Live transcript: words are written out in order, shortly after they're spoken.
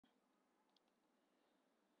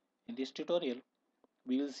In this tutorial,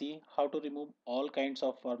 we will see how to remove all kinds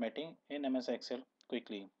of formatting in MS Excel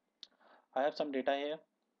quickly. I have some data here.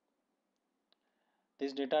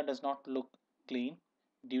 This data does not look clean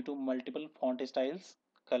due to multiple font styles,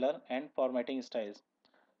 color and formatting styles.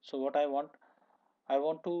 So what I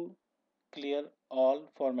want to clear all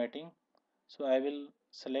formatting. So I will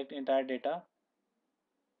select entire data.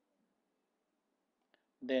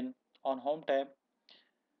 Then on home tab,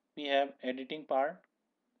 we have editing part.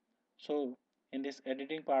 So in this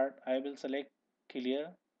editing part, I will select clear,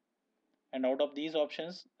 and out of these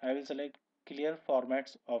options I will select clear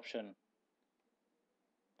formats option,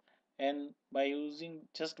 and by using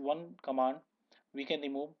just one command we can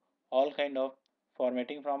remove all kind of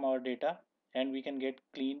formatting from our data and we can get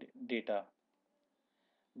cleaned data.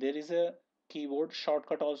 There is a keyboard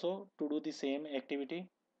shortcut also to do the same activity.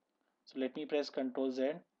 So let me press Ctrl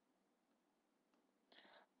Z.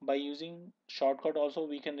 By using shortcut also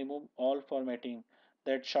we can remove all formatting.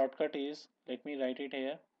 That shortcut is, let me write it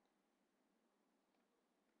here.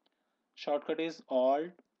 Shortcut is Alt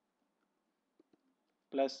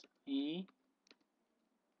plus E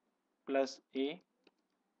plus A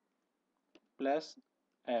plus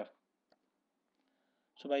F.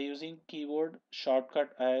 So by using keyboard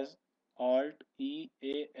shortcut as Alt E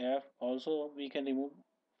A F also we can remove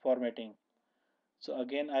formatting. So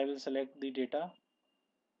again I will select the data,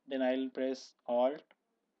 then I will press Alt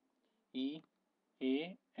E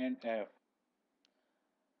A and F.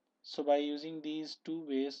 So by using these two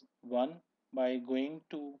ways, one by going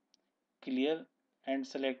to clear and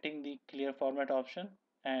selecting the clear format option,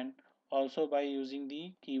 and also by using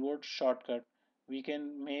the keyboard shortcut, we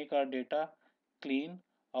can make our data clean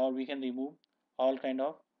or we can remove all kind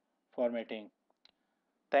of formatting.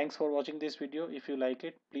 Thanks for watching this video. If you like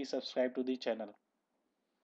it, please subscribe to the channel.